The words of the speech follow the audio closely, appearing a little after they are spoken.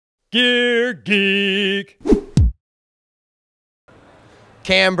Gear Geek.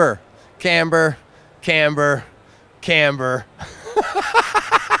 Camber, camber, camber, camber.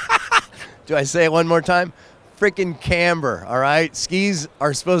 Do I say it one more time? Freaking camber, all right? Skis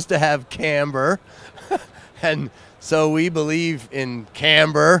are supposed to have camber. And so we believe in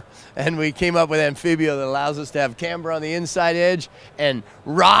camber, and we came up with Amphibio that allows us to have camber on the inside edge and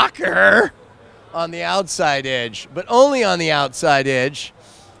rocker on the outside edge, but only on the outside edge.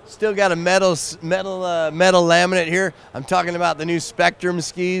 Still got a metal laminate here. I'm talking about the new Spectrum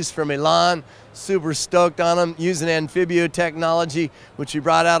skis from Elan. Super stoked on them, using Amphibio technology, which we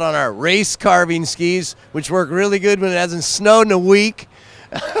brought out on our race carving skis, which work really good when it hasn't snowed in a week.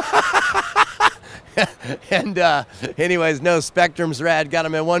 And anyways, no, Spectrum's rad. Got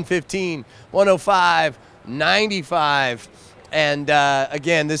them at 115, 105, 95. And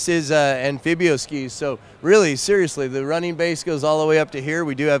again, this is Amphibio skis. So really, seriously, the running base goes all the way up to here.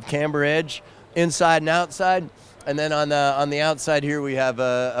 We do have camber edge inside and outside. And then on the outside here, we have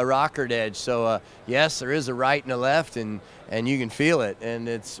a rockered edge. So yes, there is a right and a left, and you can feel it. And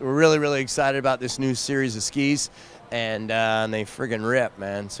we're really, really excited about this new series of skis. And they friggin' rip,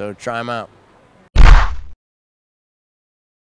 man. So try them out.